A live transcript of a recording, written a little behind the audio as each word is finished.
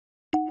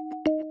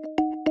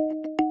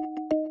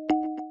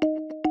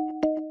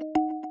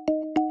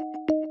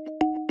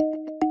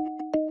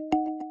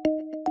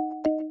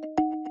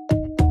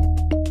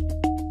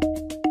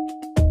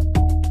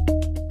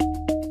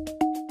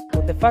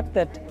fact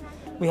that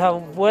we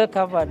have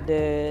well-covered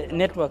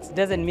networks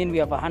doesn't mean we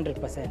have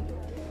 100%.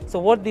 So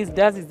what this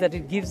does is that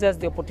it gives us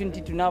the opportunity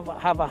to now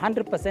have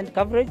 100%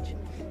 coverage,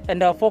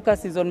 and our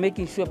focus is on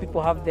making sure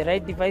people have the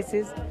right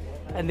devices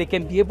and they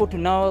can be able to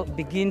now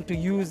begin to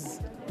use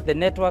the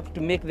network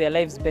to make their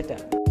lives better.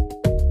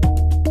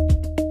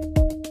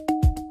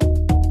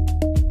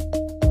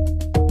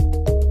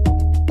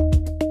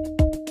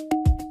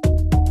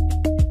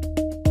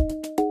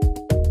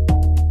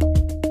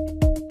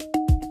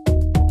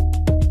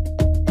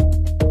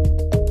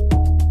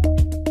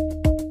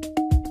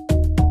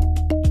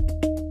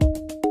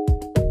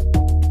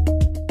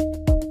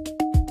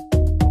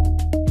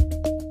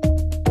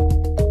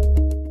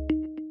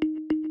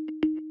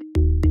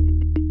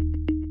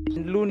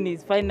 Loon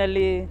is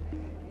finally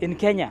in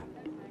Kenya.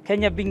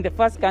 Kenya being the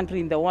first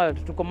country in the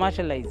world to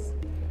commercialize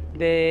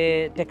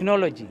the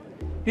technology.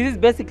 This is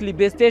basically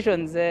base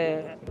stations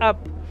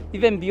up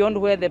even beyond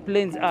where the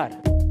planes are.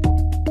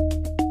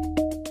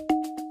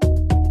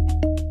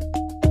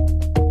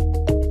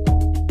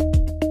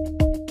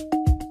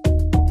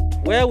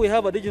 Where we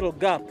have a digital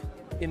gap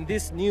in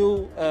this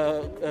new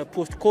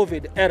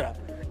post-COVID era,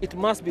 it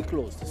must be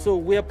closed. So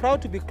we are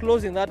proud to be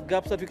closing that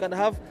gap so that we can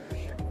have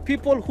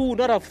people who would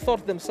not have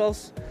thought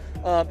themselves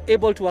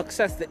able to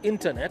access the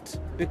internet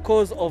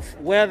because of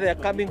where they are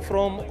coming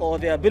from or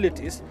their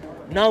abilities,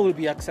 now will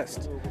be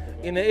accessed.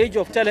 In the age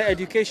of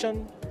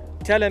tele-education,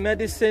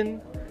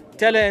 telemedicine,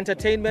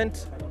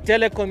 tele-entertainment,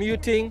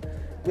 telecommuting,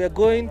 we are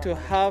going to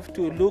have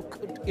to look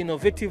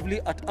innovatively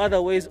at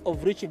other ways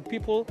of reaching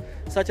people,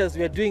 such as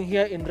we are doing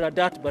here in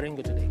Radat,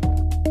 Baringo today.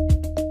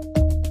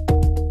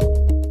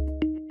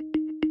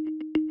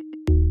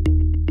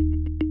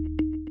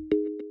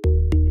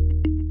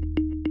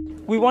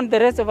 We want the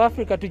rest of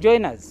Africa to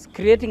join us,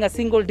 creating a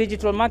single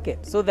digital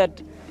market so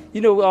that,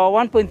 our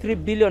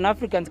 1.3 billion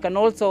Africans can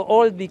also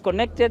all be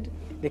connected.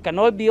 They can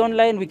all be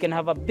online. We can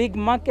have a big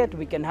market.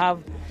 We can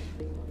have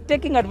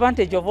taking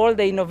advantage of all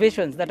the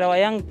innovations that our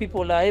young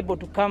people are able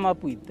to come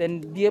up with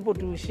and be able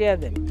to share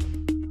them.